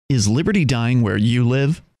Is liberty dying where you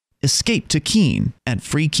live? Escape to Keene at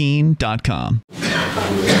freekeene.com.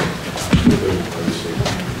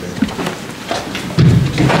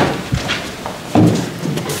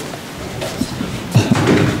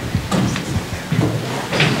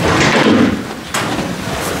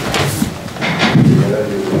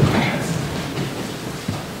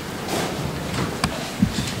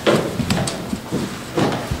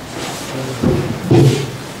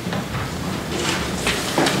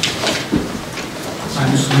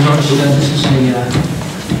 This is a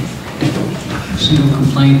single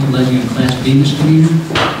complaint alleging a Class B misdemeanor.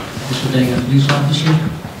 Disobeying a police officer.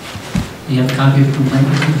 Do you have a copy of the complaint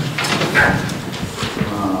with you?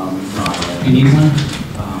 No. You need one?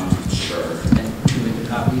 Sure. Okay, can you make a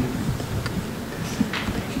copy?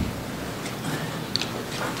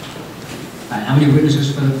 All right, how many witnesses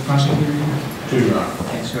for the prosecutor? 2, Your Honor.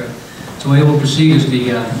 Okay, sir. So the way we'll proceed is the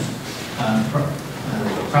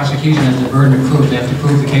prosecution has the burden of proof. They have to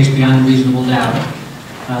prove the case beyond a reasonable doubt.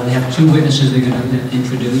 They have 2 witnesses they're going to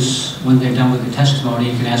introduce. When they're done with the testimony,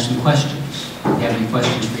 you can ask them questions. If you have any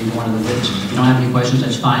questions for either one of the witnesses. If you don't have any questions,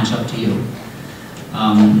 that's fine. It's up to you.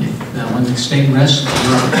 When the state rests,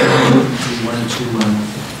 you're up to you. If you wanted to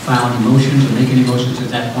file any motions or make any motions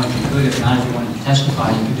at that point, you could. If not, if you wanted to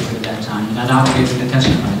testify, you could do it at that time. You're not obligated to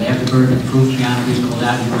testify. They have the burden of proof beyond a reasonable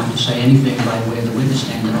doubt. You don't have to say anything by way of the witness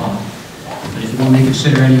stand at all. But if you want to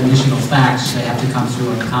consider any additional facts, they have to come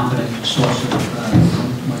through a competent source of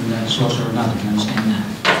one source or another. Do you understand that?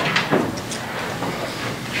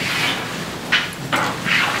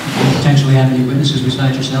 Do you potentially have any witnesses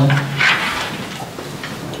besides yourself?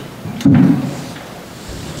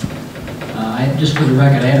 Just for the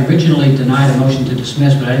record, I had originally denied a motion to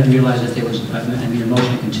dismiss, but I didn't realize that there was a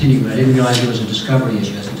motion to continue, but I didn't realize there was a discovery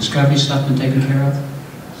issue. Has the discovery stuff been taken care of?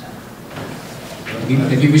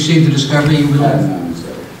 Have you received the discovery you would I like? have not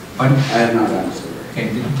discovered. Pardon? I have not gotten discovered. Okay,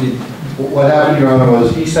 What happened, Your Honor,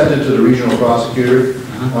 was he sent it to the regional prosecutor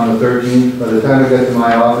on the 13th. By the time it got to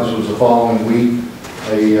my office, it was the following week.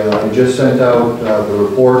 I just sent out the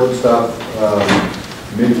report and stuff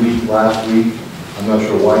midweek last week. I'm not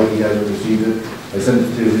sure why he hasn't received it. I sent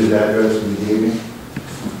it to his address that he gave me.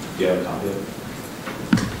 Do you have a copy of it?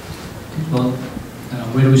 well,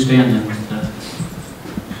 where do we stand then with that?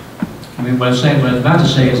 I mean, what I was about to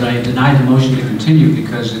say is I denied the motion to continue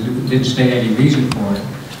because it didn't state any reason for it.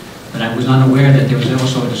 But I was unaware that there was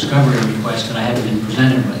also a discovery request that I hadn't been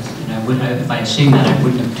presented with. And if I had seen that, I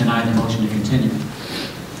wouldn't have denied the motion to continue.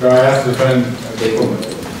 So I asked the defendant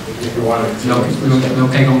if you want to continue. You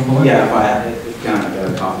okay going forward? Yeah, if I had it, can I get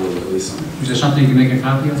a copy of it, at least? Is there something you can make a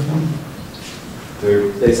copy of for me?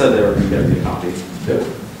 They said they were going to get me a copy.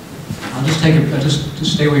 I'll just take it, just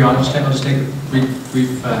stay where you are. I'll just take a brief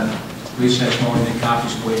recess while we make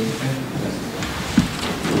copies for you. Okay?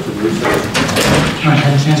 All right,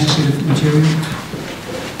 had a chance to see the material?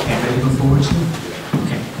 Okay, ready to go forward, sir?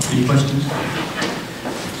 Okay, any questions?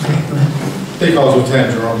 Okay, go ahead. They call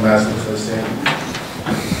Lieutenant Jerome Master for the stand.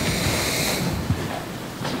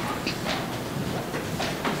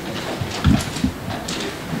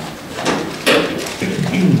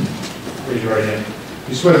 Raise your right hand.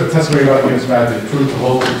 You swear that the testimony about you is matter the truth, the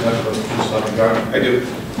whole truth, nothing but the truth, so help you God? I do.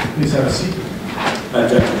 Please have a seat. I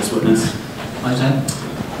object to this witness. Why is that?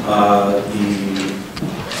 The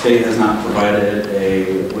state has not provided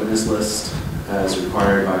a witness list as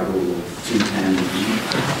required by Rule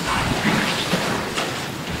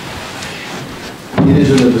 210E. It is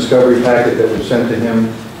in the discovery packet that was sent to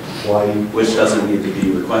him. Why? Which doesn't need to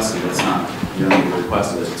be requested. It's not, you don't need to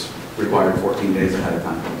request it. It's required 14 days ahead of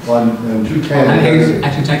time. On 210.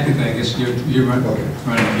 Actually, technically, I guess you're running a case.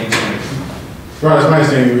 Right, it's my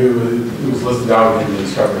understanding it was listed out in the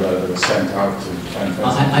discovery letter that was sent out to defense.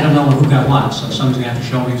 I don't know who got what, so someone's going to have to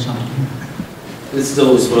show me something. It's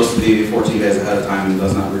still supposed to be 14 days ahead of time and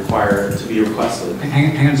does not require it to be requested.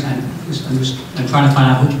 Hang on a second. I'm trying to find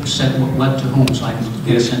out who said what to whom so I can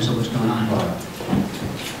get a sense of what's going on.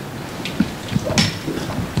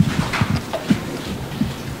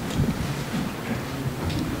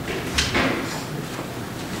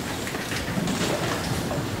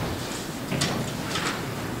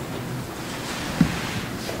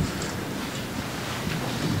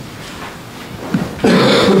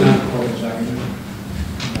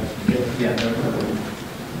 Yeah, they're on the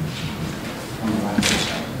right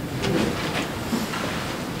side.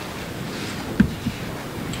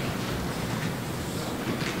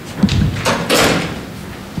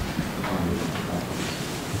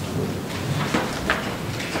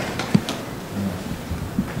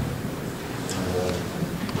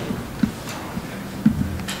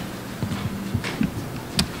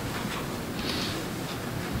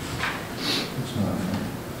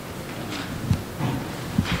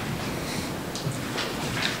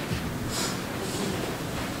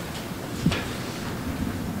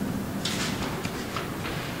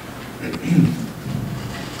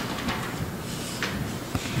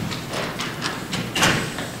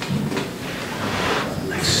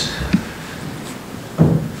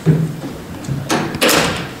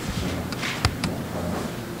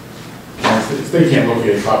 they can't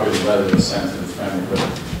locate a copy of the letter that was sent to the defendant, but,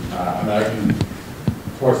 I mean, I can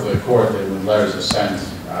report to the court that when letters are sent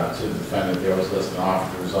to the defendant, they always list an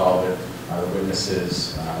offer to resolve it. The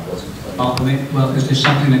witnesses, what's complaining. Well, is there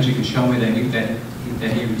something that you can show me that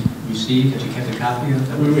he received, that you kept a copy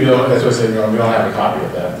of? We don't, that's what I said, we don't have a copy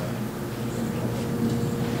of that.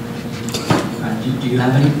 Do you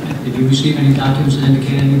have any, did you receive any documents that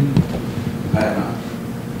indicate any? I have not.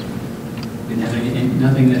 Didn't have any,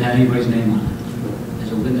 nothing that had anybody's name on it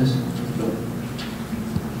as a witness? Nope.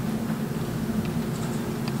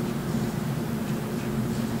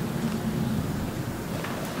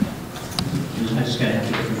 I just gotta have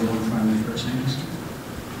to get the bill in front of me for a second.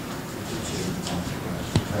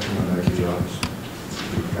 I can run back to the office.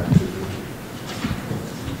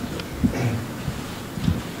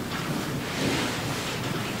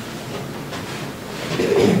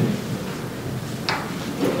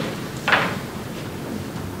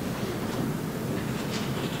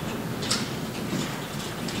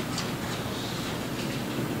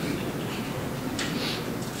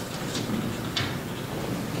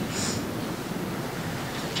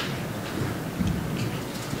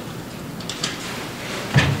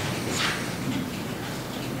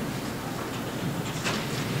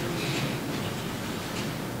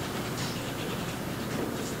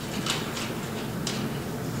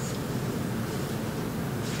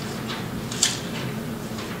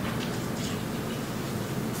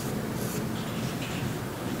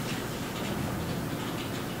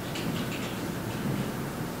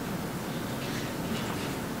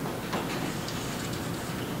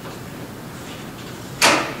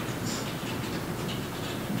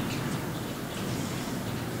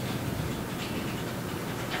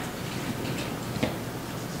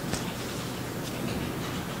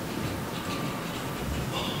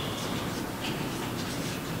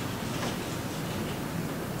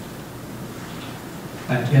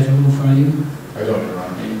 Do you have a rule in front of you? I don't, Your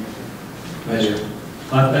Honor. Measure.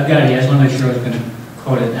 I've got it here. I just want to make sure I was going to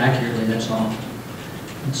quote it accurately, that's all.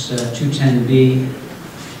 It's 210B.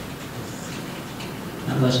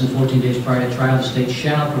 Not less than 14 days prior to trial, the state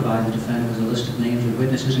shall provide the defendant with a list of names of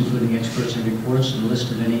witnesses, including experts and reports, and a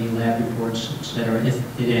list of any lab reports, etc.,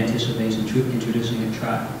 if it anticipates introducing at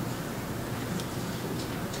trial.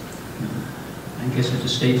 I guess if the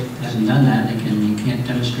state hasn't done that, you can't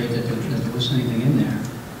demonstrate that there was anything in there.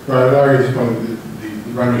 Right, I'd argue at this point, the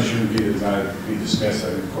remedy shouldn't be designed to be dismissed. I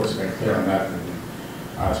think the court's been clear on that.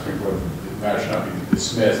 The Supreme Court, the matter should not be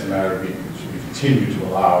dismissed. The matter should be continued to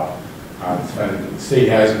allow the defendant. The state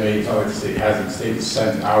has made, it's not like the state hasn't, the state has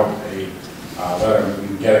sent out a letter. We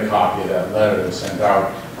can get a copy of that letter that was sent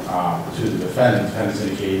out to the defendant. The defendant's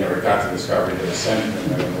indicated he never got to discovery that was sent to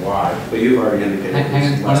him. I don't know why. But you've already indicated.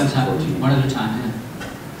 Hang on, one at a time. One at a time, yeah.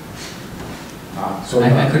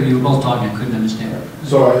 I couldn't, you were both talking, I couldn't understand.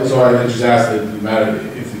 So I just asked that the matter,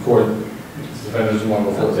 if the court, if the defendant doesn't want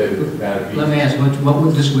to go forward, the matter be. Let me ask, what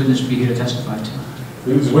would this witness be here to testify to?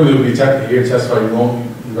 This witness would be here to testify.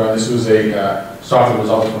 This was a software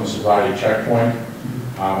result from a sobriety checkpoint.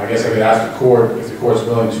 I guess I could ask the court if the court's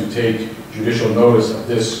willing to take judicial notice of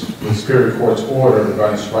this Superior Court's order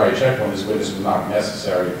regarding sobriety checkpoint. This witness would not be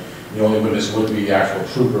necessary. The only witness would be the actual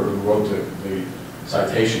trooper who wrote the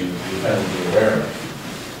citation that the defendant would be aware of.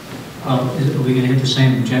 Are we going to hit the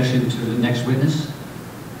same objection to the next witness?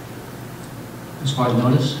 As far as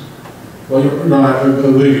notice? Well, no, I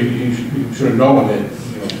believe you should have known that,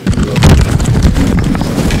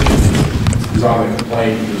 he's on the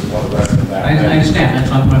complaint, he was one of the rest of that. I understand, that's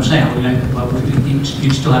what I'm saying.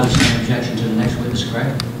 You'd still have the same objection to the next witness,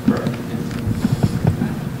 correct? Correct.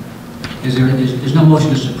 There's no motion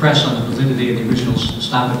to suppress on the validity of the original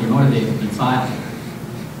stop at the motor vehicle being filed.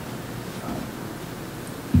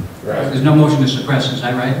 Right. There's no motion to suppress, is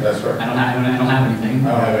that right? That's right. I don't have anything.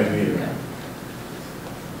 I don't have anything either. Okay.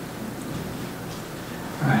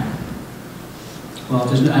 All right. Well,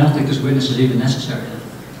 I don't think this witness is even necessary.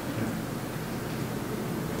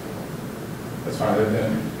 That's fine.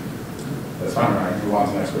 That's fine, right? Move on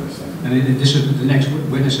to the next witness then. I mean, this is the next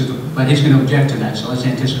witness, but he's going to object to that, so let's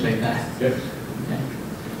anticipate that. Yes. Okay.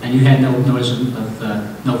 And you had no notice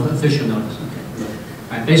of no official notice. Okay.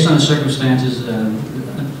 All right. Based on the circumstances,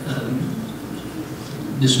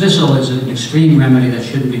 dismissal is an extreme remedy that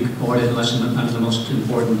shouldn't be ordered unless under the most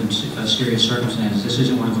important and serious circumstances. This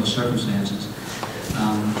isn't one of those circumstances.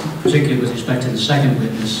 Particularly with respect to the second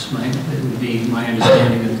witness, it would be my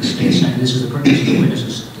understanding that the state saying this is the witness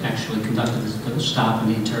who actually conducted the stop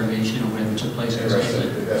and the interrogation or whatever took place.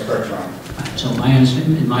 That's correct, Your Honor. So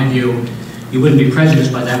in my view, you wouldn't be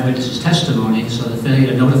prejudiced by that witness's testimony, so the failure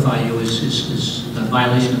to notify you is a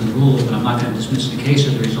violation of the rules, but I'm not going to dismiss the case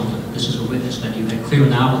as a result of that. this is a witness that you had clear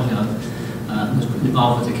knowledge of, was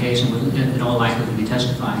involved with the case and was in all likelihood to be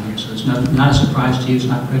testifying here. So it's not a surprise to you, it's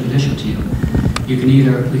not prejudicial to you. We can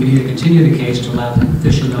either continue the case to allow the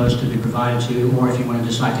official notice to be provided to you, or if you want to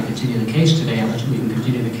decide to continue the case today, we can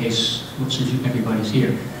continue the case since everybody's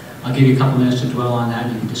here. I'll give you a couple minutes to dwell on that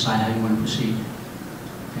and you can decide how you want to proceed.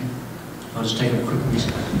 Okay? I'll just take a quick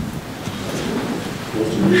recess.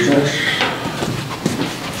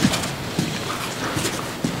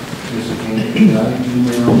 Mr. King, can I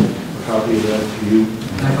email a copy of that to you?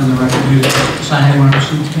 Back on the record, you decide how you want to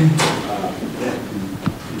proceed today?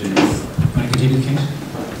 Want to continue the case?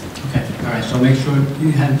 Okay, all right, so make sure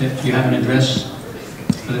you have an address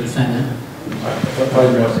for the defendant.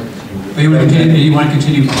 Or you want to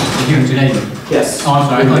continue the hearing today? Yes. Oh, I'm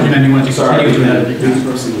sorry, I thought you meant you wanted to continue to Please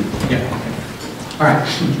proceed. Yeah, okay. All right,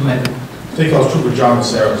 go ahead. Take those Trooper John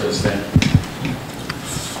Lucero to the stand.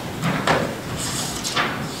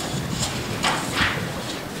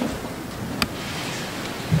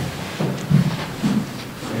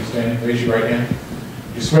 Raise your right hand.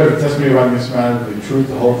 You swear that the testimony about this matter will be the truth,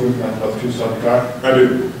 the whole truth, and nothing but the truth, so help you God? I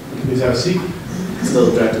do. Please have a seat. Still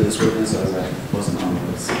object to this witness as I wasn't on the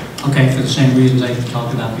list. Okay, for the same reasons I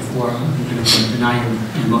talked about before, I'm going to deny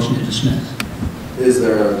your motion to dismiss. Is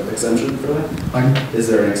there an exemption for that? Pardon? Is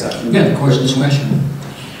there an exception? Yeah, the court's discretion.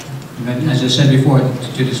 As I said before,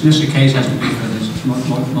 to dismiss a case has to be for this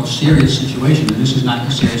most serious situation, and this is not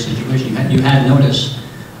a serious situation. You had notice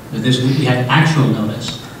that you had actual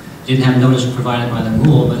notice. You didn't have notice provided by the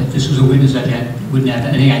rule, but if this was a witness that you wouldn't have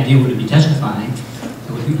any idea would be testifying,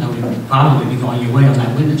 I would probably be going your way on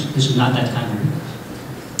that witness. This is not that kind of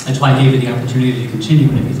witness. That's why I gave you the opportunity to continue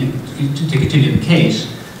and everything, to continue the case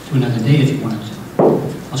to another day if you wanted to.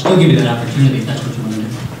 I'll still give you that opportunity if that's what you want to do.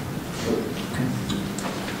 Okay.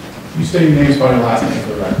 You state your name, spell your last name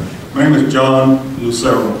for the record. My name is John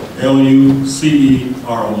Lucero,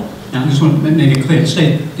 Lucero. Now, I just want to make it clear, the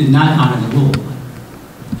state did not honor the rule.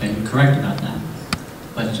 Okay, you're correct about that.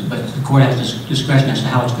 But the court has discretion as to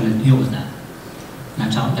how it's going to deal with that. And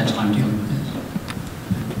that's how I'm dealing with this.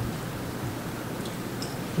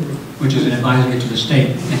 Which is an advisory to the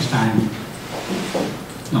state next time.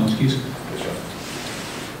 No excuse.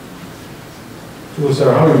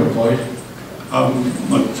 Lucero, how are you employed?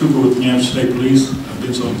 I'm a trooper with the New Hampshire State Police. I've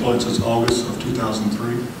been so employed since August of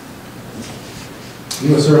 2003.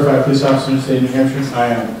 You a certified police officer in the state of New Hampshire? I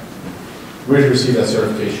am. Where did you receive that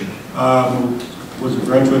certification? Was a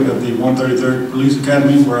graduate of the 133rd Police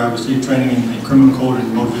Academy, where I received training in criminal code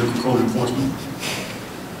and motor vehicle code enforcement.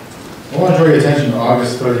 I want to draw your attention to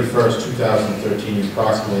August 31st, 2013,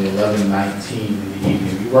 approximately 11:19 in the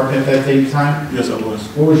evening. Were you working at that date and time? Yes, I was.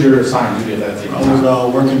 What was your assigned duty at that date and time? I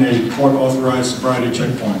was working a court-authorized sobriety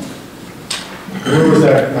checkpoint. Where was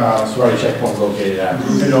that sobriety checkpoint located at?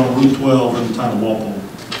 Right on Route 12 in the town of Walpole.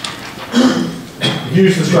 Can you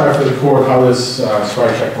just describe for the court how this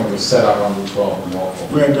sobriety checkpoint was set up on Route 12 in Walpole?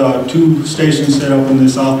 We had two stations set up in the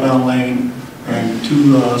southbound lane and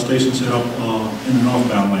two stations set up in the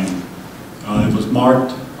northbound lane. It was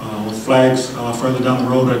marked with flags further down the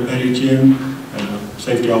road at each end, and a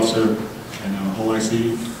safety officer and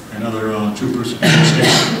OIC and other troopers at the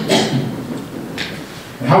station.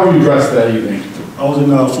 And how were you dressed that evening? I was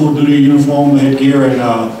in a full-duty uniform, headgear, and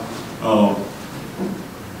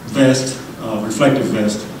vest, reflective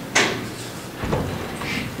vest.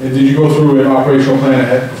 And did you go through an operational plan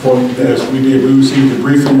ahead before you did? Yes, we did. We received a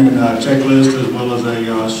briefing and a checklist, as well as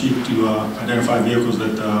a sheet to identify vehicles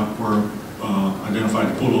that were identified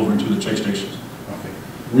to pull over into the check stations. Okay.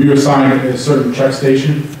 Were you assigned at a certain check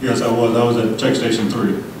station? Yes, I was. I was at check station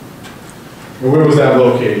 3. And where was that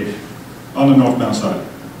located? On the northbound side.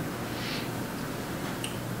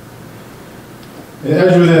 And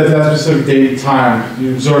as you were there at that specific date and time, did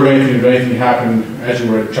you observe anything, if anything happened as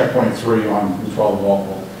you were at checkpoint 3 on Route 12 in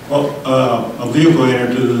Walpole? Well, a vehicle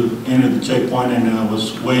entered the checkpoint and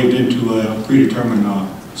was waved into a predetermined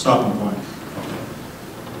stopping point.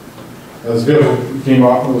 This vehicle came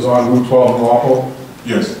off, was on Route 12 in Walpole?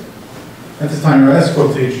 Yes. At the time, your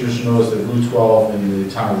escort teacher just noticed that Route 12 in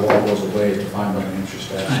the town of Walpole was a way defined by an interest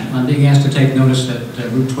statute. I'm being asked to take notice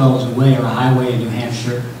that Route 12 is a way or a highway in New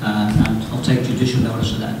Hampshire. I'll take judicial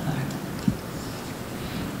notice of that fact.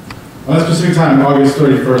 On that specific time, August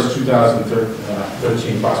 31st,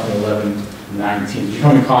 2013, approximately 11:19, did you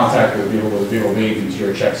come in contact with the vehicle waved into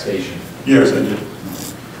your check station? Yes, I did.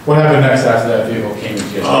 What happened next after that vehicle came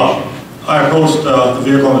into your station? I approached the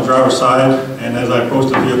vehicle on the driver's side, and as I approached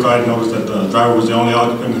the vehicle, I noticed that the driver was the only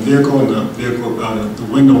occupant in the vehicle, and the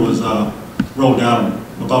window was rolled down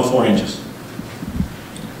about 4 inches.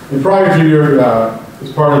 And prior to your,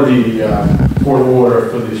 as part of the court order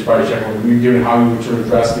for the sobriety checkpoint, were you given how you were to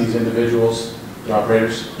address these individuals, the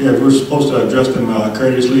operators? Yeah, we're supposed to address them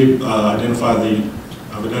courteously, identify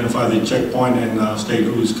the checkpoint and state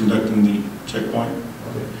who's conducting the checkpoint.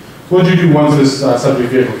 Okay. What did you do once this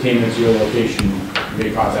subject vehicle came into your location, you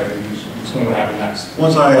made contact, and explain what happened next?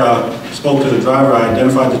 Once I spoke to the driver, I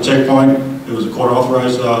identified the checkpoint. It was a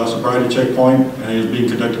court-authorized sobriety checkpoint, and it was being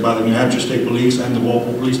conducted by the New Hampshire State Police and the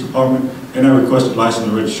Walpole Police Department, and I requested license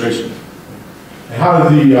and registration. And how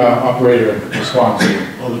did the operator respond to you?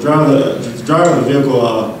 Well, the driver of the vehicle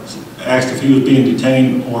asked if he was being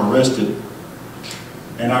detained or arrested,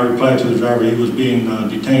 and I replied to the driver he was being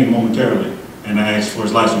detained momentarily, and I asked for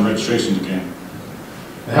his license and registration again.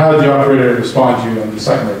 And how did the operator respond to you on the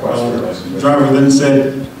second request for your license? The driver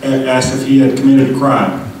then asked if he had committed a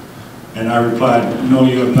crime, and I replied, no,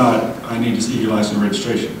 you have not. I need to see your license and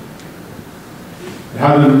registration. And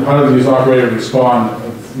how did this operator respond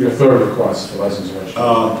to your third request for license and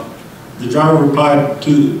registration? The driver replied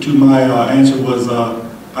to my answer was,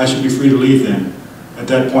 I should be free to leave then. At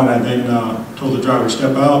that point, I then told the driver to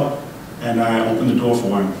step out, and I opened the door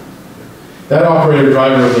for him. That operator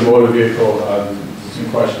driving of the motor vehicle is in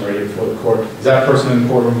question right here before the court. Is that person in the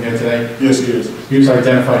courtroom here today? Yes, he is. Can you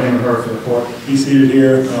identify him or her for the court? He's seated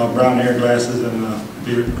here, brown hair, glasses, and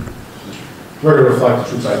beard. We're going to reflect the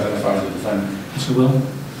truth identified the defendant. Mr. Will?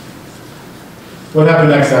 What happened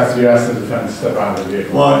next after you asked the defendant to step out of the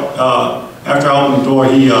vehicle? Well, after I opened the door,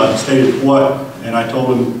 he stated what, and I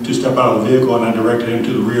told him to step out of the vehicle, and I directed him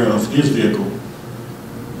to the rear of his vehicle.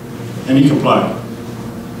 And he complied.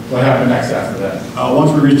 What happened next after that?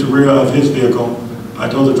 Once we reached the rear of his vehicle, I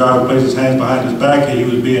told the driver to place his hands behind his back, and he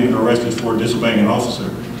was being arrested for disobeying an officer.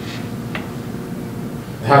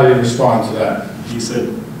 How did he respond to that? He said,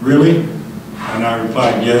 really? And I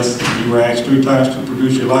replied, yes. You were asked 3 times to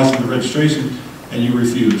produce your license and registration, and you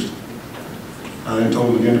refused. I then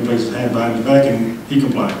told him again to place his hand behind his back, and he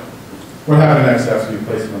complied. What happened next after you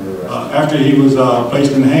placed him under arrest? After he was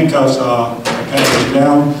placed in the handcuffs, I patted him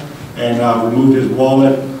down and removed his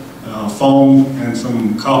wallet, phone, and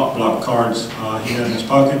some Copblock cards he had in his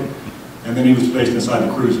pocket, and then he was placed inside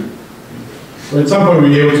the cruiser. Well, at some point, were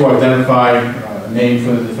you able to identify a name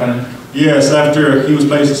for the defendant? Yes, after he was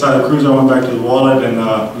placed inside the cruiser, I went back to the wallet and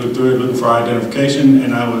looked through it, looking for identification,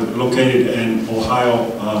 and I was located an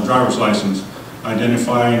Ohio driver's license,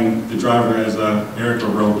 identifying the driver as Eric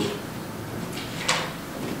LaRoche.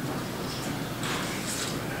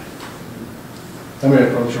 Let me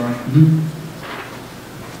approach you, Ryan.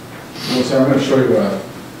 Well, sir, I'm going to show you a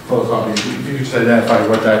photocopy. If you could just identify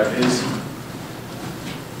what that is.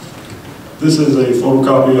 This is a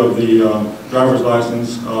photocopy of the driver's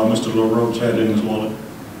license Mr. LaRoche had in his wallet.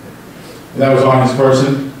 And that was on his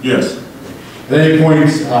person? Yes. At any point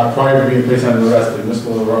prior to being placed under arrest, did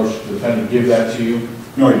Mr. LaRoche, the defendant, give that to you?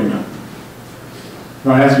 No, he did not.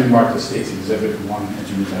 No, I asked you to mark the state's exhibit 1 and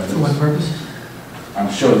to use evidence. For what purpose?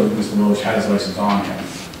 I'm sure that Mr. LaRoche had his license on him.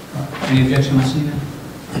 Any objection, I see that?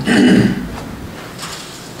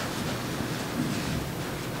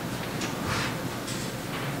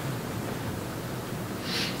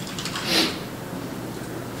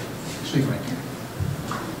 Speak right here.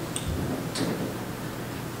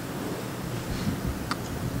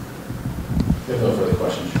 If no further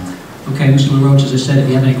questions, Your Honor. Okay, Mr. LaRoche, as I said, if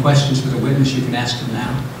you have any questions for the witness, you can ask them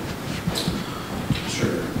now.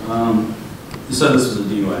 Sure. You said this was a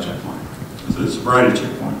DUI checkpoint. It's a sobriety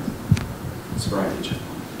checkpoint. Sobriety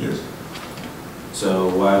checkpoint. Yes. So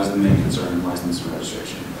why was the main concern license and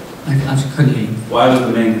registration? I couldn't hear you. Why was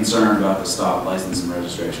the main concern about the stop license and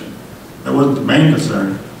registration? That wasn't the main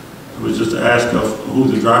concern. It was just to ask of who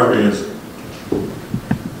the driver is.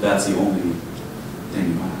 That's the only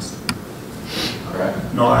thing you asked.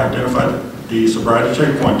 Correct? No, I identified the sobriety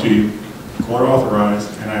checkpoint to you, court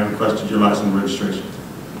authorized, and I requested your license and registration.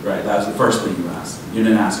 Right, that was the first thing you asked. You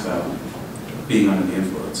didn't ask about being under the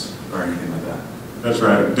influence or anything like that. That's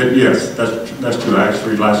right. Yes, that's true. I asked for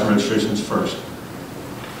your license and registrations first.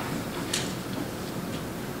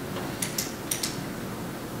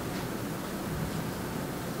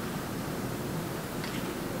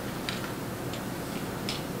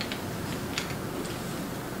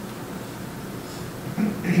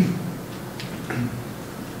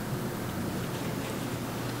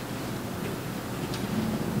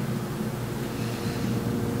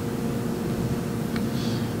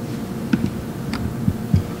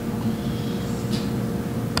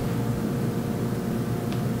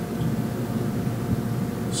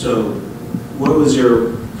 So, what was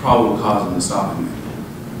your probable cause in the stopping?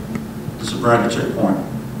 The sobriety checkpoint.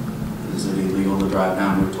 Is it illegal to drive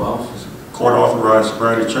down Route 12? Court authorized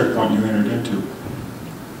sobriety checkpoint you entered into.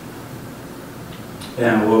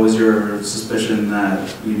 And what was your suspicion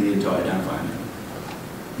that you needed to identify me?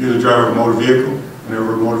 You're the driver of a motor vehicle.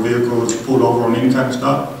 Whenever a motor vehicle is pulled over on any kind of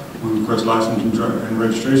stop, we request license and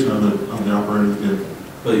registration of the operator of the vehicle.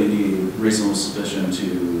 But you need reasonable suspicion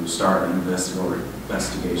to start an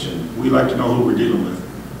investigation. We like to know who we're dealing with,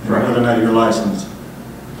 and Right. whether or not you're licensed.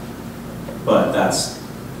 But that's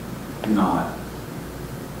not.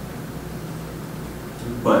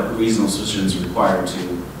 But reasonable suspicion is required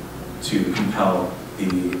to compel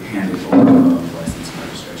the handing over of license and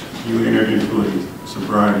registration. You entered into a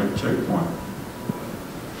sobriety checkpoint.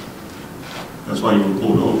 That's why you were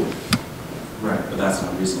pulled over. Right, but that's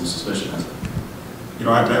not reasonable suspicion, is it? You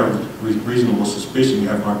don't have to have reasonable suspicion. You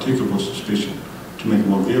have articulable suspicion to make a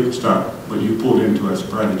motor vehicle stop. But you pulled into a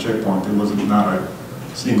sobriety checkpoint. There wasn't not a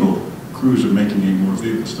single cruiser making a motor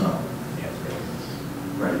vehicle stop.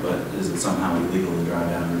 Right, but is it somehow illegal to drive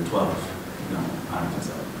down Route 12? No, I don't think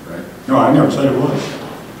so, right? No, I never said it was.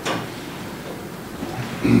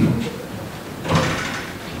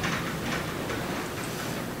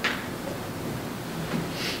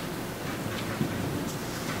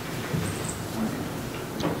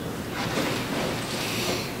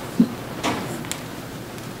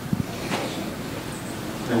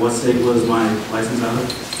 And what state was my license out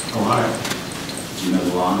of? Ohio. Do you know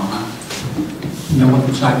the law in Ohio? You know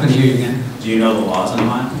what, sorry, I couldn't hear you again. Do you know the laws in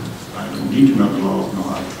Ohio? I don't need to know the laws in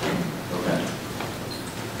Ohio. Okay.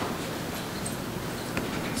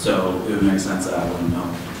 So it would make sense that I wouldn't know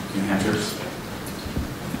New Hampshire's.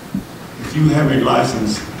 If you have a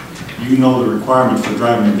license, you know the requirements for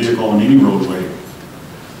driving a vehicle on any roadway.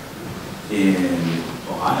 In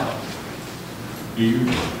Ohio. Do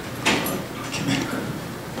you?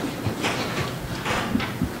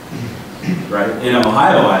 Right? In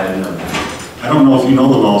Ohio, I didn't know that. I don't know if you know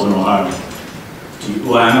the laws in Ohio.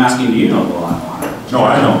 Well, I'm asking, do you know the law in Ohio? No,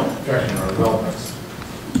 I don't.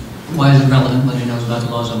 Why is it relevant whether he knows about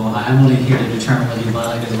the laws of Ohio? I'm only here to determine whether you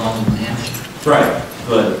violated the laws of New Hampshire. Right,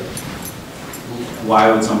 but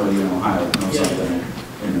why would somebody in Ohio know something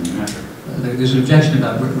in New Hampshire? There's an objection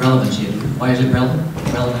about relevancy. Why is it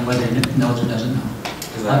relevant whether he knows or doesn't know?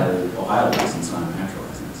 Because I had an Ohio license, not a New Hampshire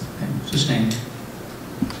license. Okay, sustained.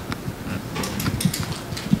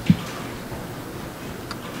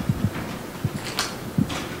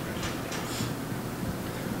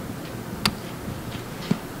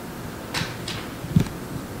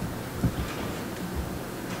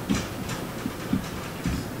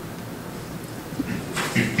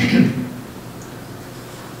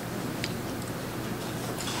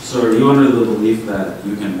 So are you under the belief that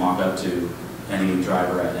you can walk up to any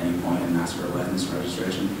driver at any point and ask for a license and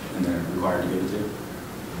registration, and they're required to give it to you?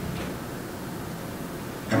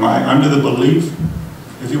 Am I under the belief?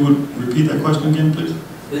 If you would repeat that question again, please.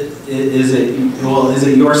 Is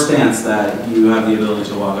it your stance that you have the ability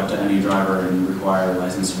to walk up to any driver and require a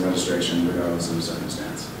license and registration regardless of the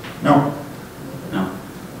circumstance? No. No?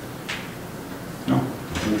 No.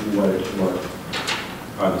 What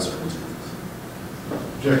are the circumstances?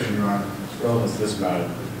 Objection, Your Honor. It's relevant to this matter.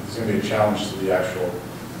 It's going to be a challenge to the actual.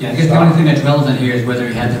 Yeah, I guess the only thing that's relevant here is whether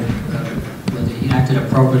he had whether he acted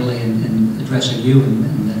appropriately in addressing you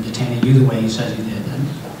and detaining you the way he says he did.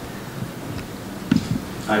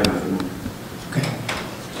 I have nothing more. Okay.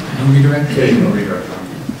 No redirect? Okay, no redirect, Your Honor.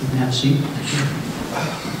 You can have a seat. Thank you.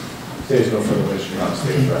 There's no further wish, Your Honor.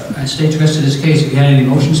 State address. I state the rest of this case. If you had any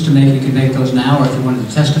motions to make, you can make those now, or if you wanted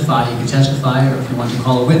to testify, you can testify, or if you want to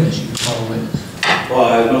call a witness, you can call a witness. Well,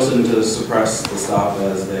 I motioned to suppress the stop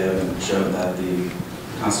as they haven't shown that the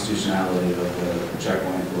constitutionality of the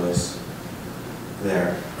checkpoint was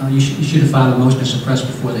there. You should have filed a motion to suppress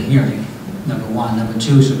before the hearing, number one. Number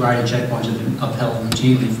two, sobriety checkpoints have been upheld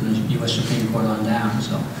routinely from the U.S. Supreme Court on down,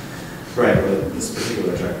 so. Right, but this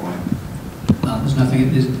particular checkpoint. There's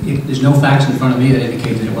nothing, there's no facts in front of me that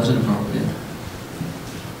indicate that it wasn't appropriate.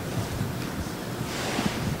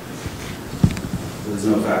 There's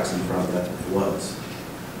no facts in front that it was.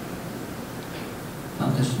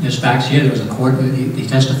 There's facts here. There was a court, he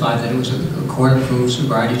testified that it was a court-approved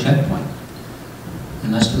sobriety checkpoint.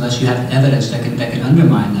 Unless you have evidence that can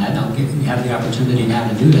undermine that, you have the opportunity now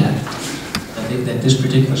to do that. That this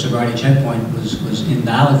particular sobriety checkpoint was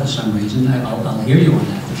invalid for some reason. I'll hear you on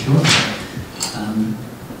that for sure.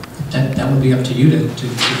 That would be up to you to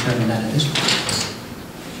determine that at this point.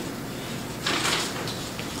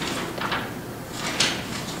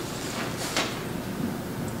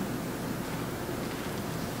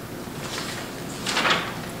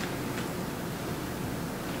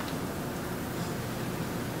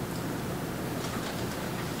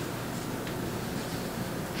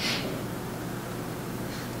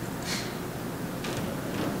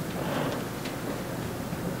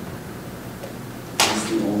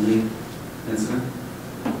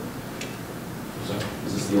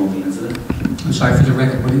 the only incident. I'm sorry, for the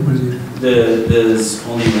record, what is it? There's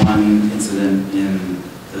only one incident in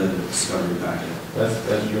the discovery packet.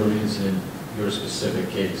 That's your incident, your specific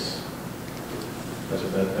case.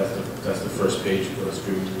 That's the first page it goes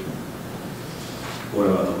through. What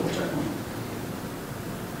about the whole checkpoint?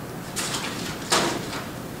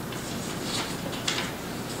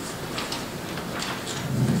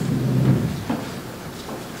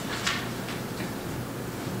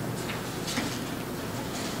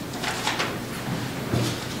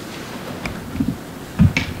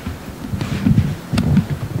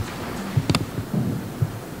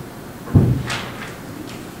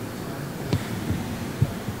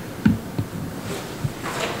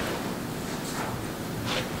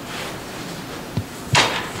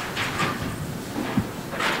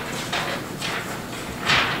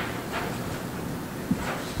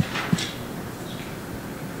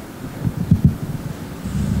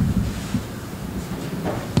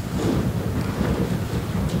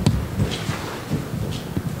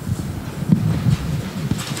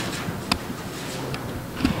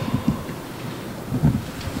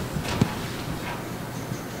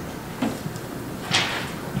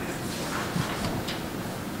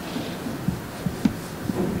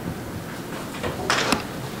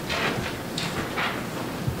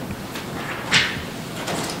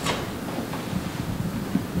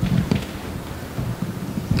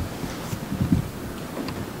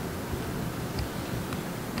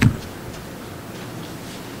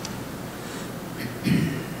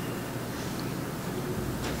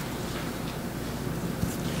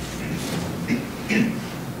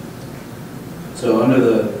 So under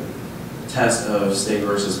the test of state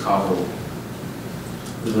versus Copblock,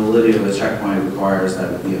 the validity of the checkpoint requires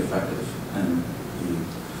that it be effective and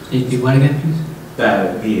State v. what again, please?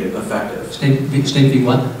 that it be effective. State v.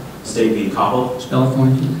 what? State v. Copblock, Spell it for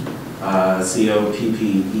me, please.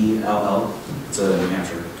 Coppell. It's a New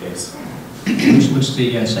Hampshire case. What's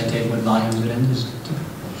the citation, what volume is it in?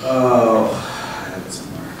 Oh, I have it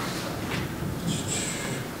somewhere.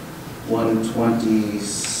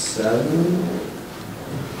 127.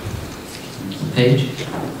 Page?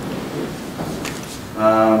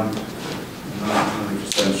 Not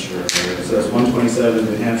 100% sure. It says 127,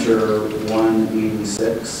 New Hampshire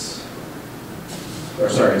 186. Or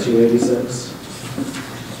sorry, 286.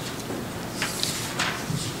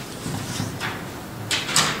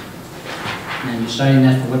 And you're citing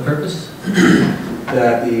that for what purpose?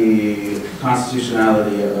 That the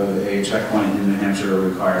constitutionality of a checkpoint in New Hampshire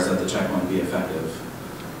requires that the checkpoint be effective,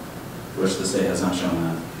 which the state has not shown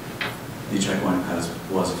that. The checkpoint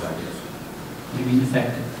was effective. What do you mean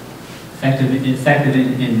effective? Effective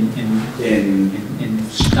in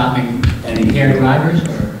stopping any impaired drivers,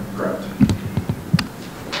 or? Correct.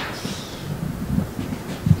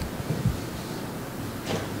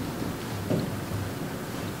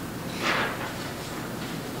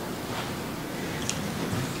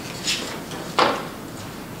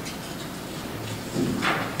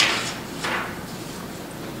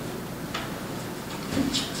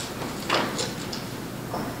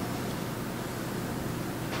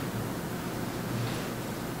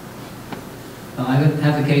 I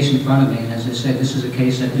have the case in front of me, and as I said, this is a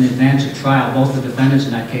case that in advance of trial, both the defendants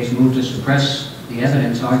in that case moved to suppress the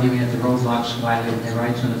evidence, arguing that the roadblocks violated their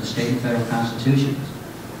rights under the state and federal constitutions.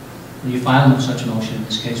 Will you file no such motion in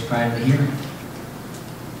this case prior to the hearing?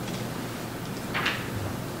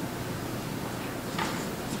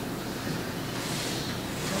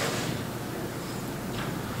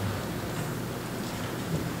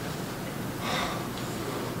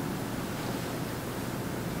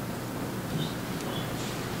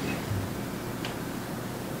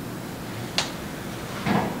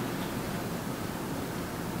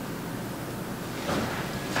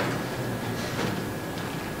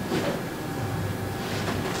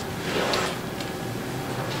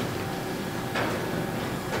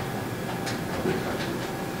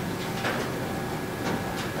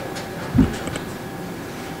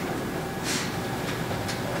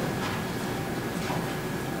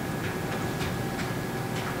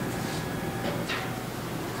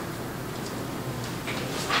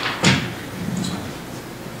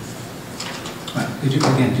 Did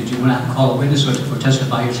you want to call a witness or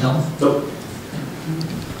testify yourself? Nope.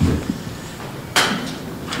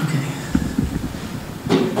 Okay.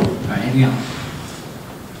 All right, anything else?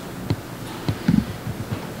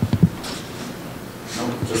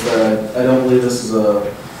 Nope. Just that I don't believe this is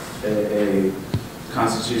a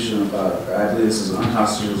constitution. I believe this is an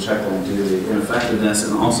unconstitutional checkpoint due to the ineffectiveness,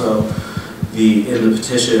 and also in the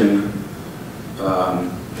petition.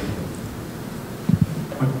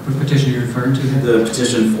 What petition are you referring to there? The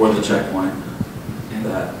petition for the checkpoint. Yeah.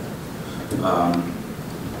 that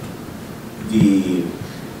the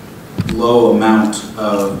low amount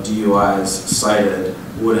of DUIs cited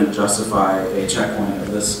wouldn't justify a checkpoint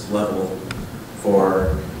of this level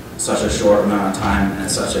for such a short amount of time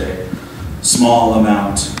and such a small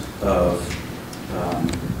amount of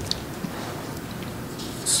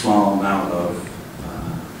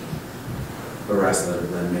arrests that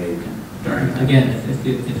have been made during. Again,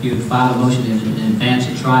 if you had filed a motion in advance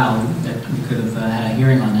of trial, that you could have had a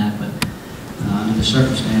hearing on that, but under the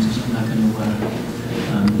circumstances, I'm not going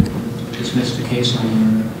to dismiss the case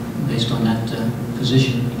based on that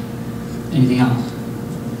position. Anything else?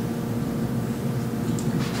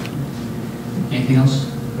 Anything else?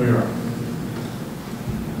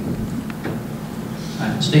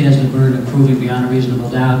 The state has the burden of proving beyond a reasonable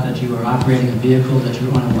doubt that you are operating a vehicle, that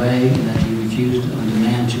you're on a way, and that you refused on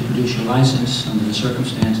demand to produce your license under the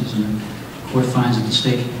circumstances, and the court finds that the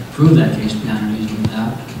state proved that case beyond a reasonable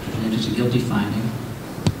doubt, and it is a guilty finding.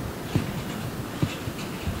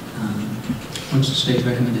 What's the state's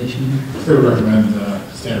recommendation here? They would recommend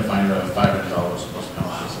standard fine of $500 plus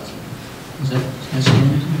penalty assessment. Is that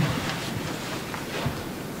standard?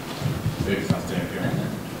 Big, it's not standard here.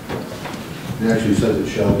 It actually says it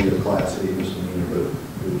shall be a Class A misdemeanor, but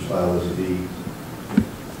it was filed as a D.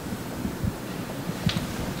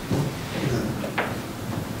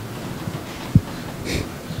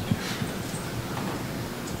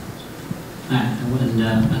 All right, and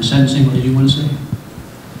on sentencing, what did you want to say?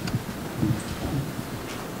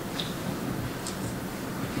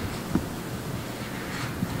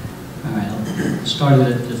 All right, I'll start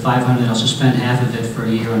with the 500. I'll suspend half of it for a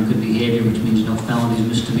year on good behavior, which means no felonies,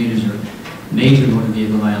 misdemeanors, or major motor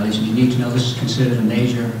vehicle violations. You need to know this is considered a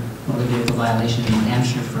major motor vehicle violation in New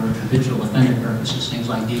Hampshire for habitual offender purposes, things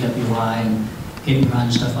like DWI and hit and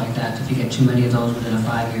run, stuff like that. If you get too many of those within a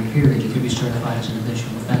 5-year period, you could be certified as an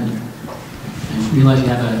habitual offender. And realize you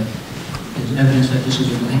have there's evidence that this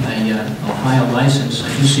is a Ohio license.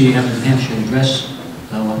 I do see you have a New Hampshire address,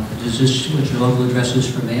 though. Is this what your local address is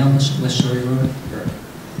for mail, West Surrey Road? Correct.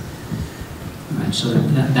 All right, so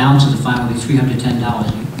that balance of the fine will be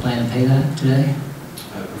 $310. You plan to pay that today?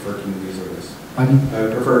 I prefer community service. Pardon? I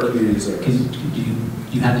prefer community service. Do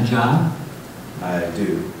you have a job? I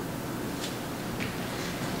do.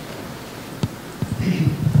 Do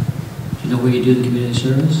you know where you do the community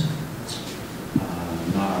service?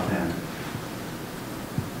 Not offhand.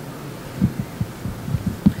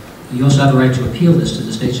 You also have a right to appeal this to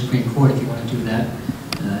the state Supreme Court if you want to do that.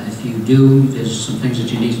 If you do, there's some things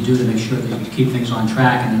that you need to do to make sure that you keep things on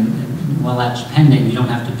track, and while that's pending, you don't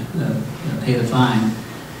have to pay the fine.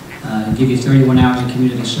 Give you 31 hours of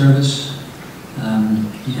community service.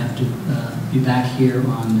 You have to be back here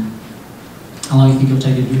on, how long do you think it'll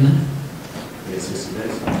take you to do that? 60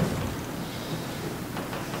 days.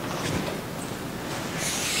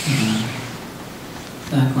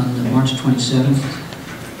 Back on March 27th.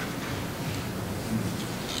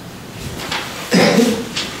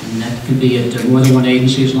 And that could be at more than one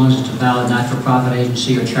agency, as long as it's a valid not-for-profit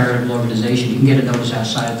agency or charitable organization. You can get a notice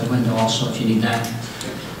outside at the window also if you need that.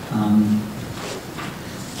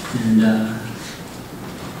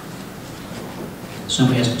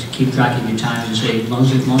 Somebody has to keep track of your time and say, as long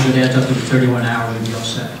as it adds up to the 31 hours, you'll be all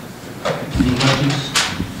set. Any questions?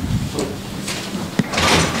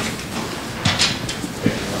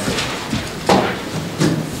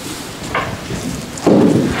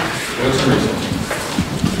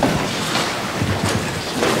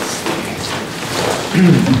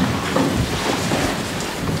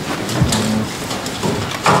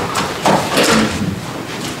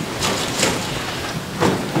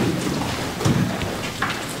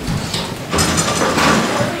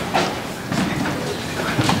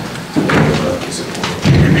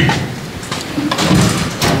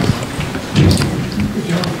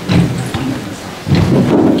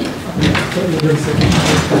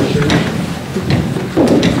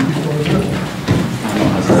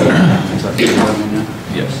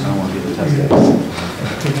 Yes. I don't want to be the test case.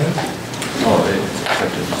 Oh, it's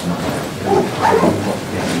accepted. It's not.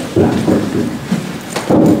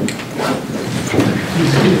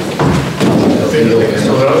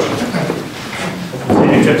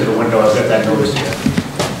 You get to the window, I've got that notice here.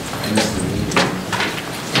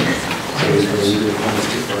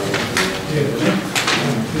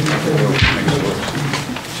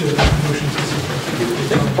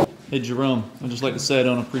 Hey, Jerome, I'd just like to say I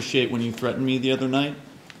don't appreciate when you threatened me the other night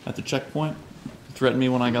at the checkpoint. You threatened me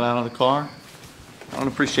when I got out of the car. I don't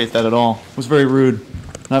appreciate that at all. It was very rude,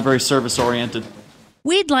 not very service-oriented.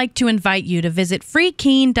 We'd like to invite you to visit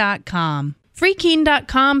freekeen.com.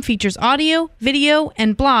 FreeKeen.com features audio, video,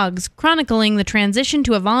 and blogs chronicling the transition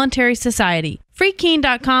to a voluntary society.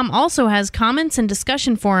 FreeKeen.com also has comments and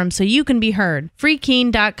discussion forums so you can be heard.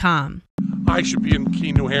 FreeKeen.com. I should be in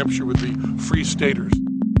Keene, New Hampshire with the Free Staters.